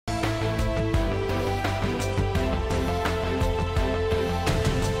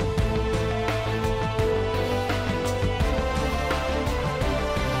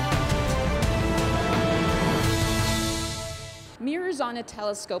on a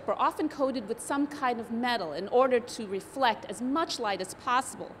telescope are often coated with some kind of metal in order to reflect as much light as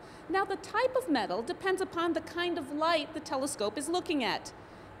possible. Now, the type of metal depends upon the kind of light the telescope is looking at.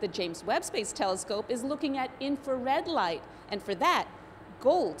 The James Webb Space Telescope is looking at infrared light, and for that,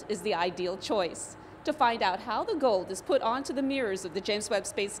 gold is the ideal choice. To find out how the gold is put onto the mirrors of the James Webb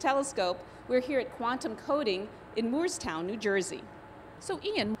Space Telescope, we're here at Quantum Coating in Moorestown, New Jersey. So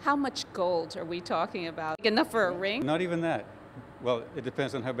Ian, how much gold are we talking about? Enough for a ring? Not even that. Well, it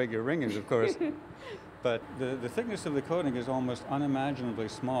depends on how big your ring is, of course. But the thickness of the coating is almost unimaginably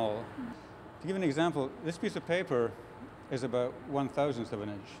small. To give an example, this piece of paper is about 1/1000th of an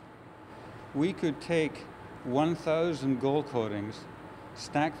inch. We could take 1,000 gold coatings,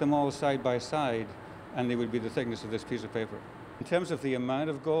 stack them all side by side, and they would be the thickness of this piece of paper. In terms of the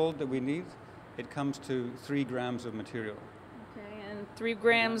amount of gold that we need, it comes to 3 grams of material. Okay, and 3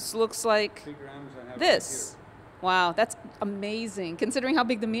 grams looks like 3 grams I have this. Wow, that's amazing, considering how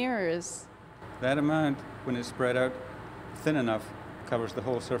big the mirror is. That amount, when it's spread out thin enough, covers the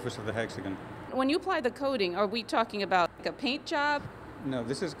whole surface of the hexagon. When you apply the coating, are we talking about like a paint job? No,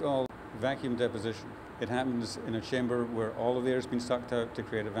 this is called vacuum deposition. It happens in a chamber where all of the air has been sucked out to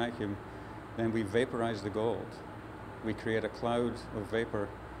create a vacuum. Then we vaporize the gold. We create a cloud of vapor,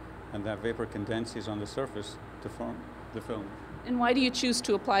 and that vapor condenses on the surface to form the film. And why do you choose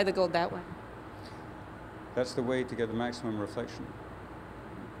to apply the gold that way? That's the way to get the maximum reflection.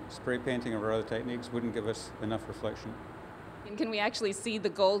 Spray painting or other techniques wouldn't give us enough reflection. And can we actually see the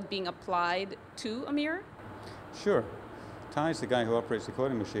gold being applied to a mirror? Sure. Ty's the guy who operates the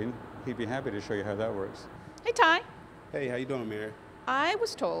coating machine. He'd be happy to show you how that works. Hey, Ty. Hey, how you doing, Mary? I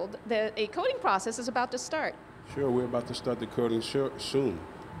was told that a coating process is about to start. Sure, we're about to start the coating soon.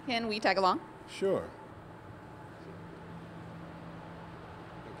 Can we tag along? Sure.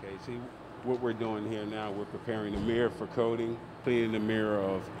 Okay, see, what we're doing here now, we're preparing the mirror for coating, cleaning the mirror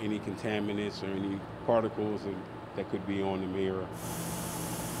of any contaminants or any particles that could be on the mirror.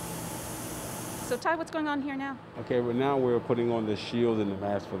 So Ty, what's going on here now? Okay, well now we're putting on the shield and the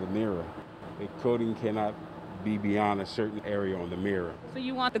mask for the mirror. The coating cannot be beyond a certain area on the mirror. So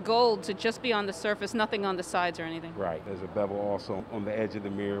you want the gold to just be on the surface, nothing on the sides or anything? Right. There's a bevel also on the edge of the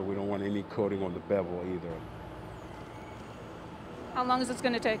mirror. We don't want any coating on the bevel either. How long is this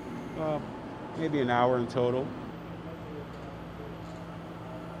going to take? Maybe an hour in total.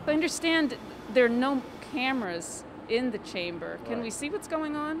 I understand there are no cameras in the chamber. Can Right. we see what's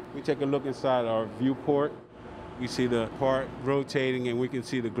going on? We take a look inside our viewport. We see the part rotating and we can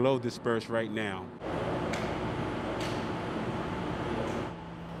see the glow disperse right now.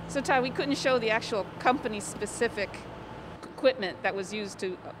 So Ty, we couldn't show the actual company-specific equipment that was used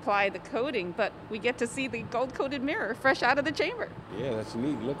to apply the coating, but we get to see the gold-coated mirror fresh out of the chamber. Yeah, that's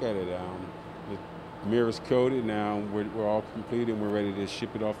neat. Look at it. The mirror's coated now. We're all complete and we're ready to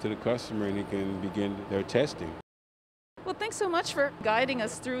ship it off to the customer and they can begin their testing. Well, thanks so much for guiding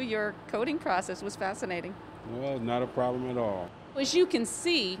us through your coating process. It was fascinating. Well, not a problem at all. As you can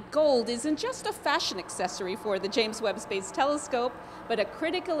see, gold isn't just a fashion accessory for the James Webb Space Telescope, but a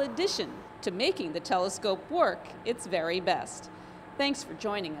critical addition to making the telescope work its very best. Thanks for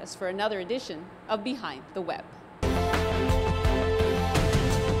joining us for another edition of Behind the Webb.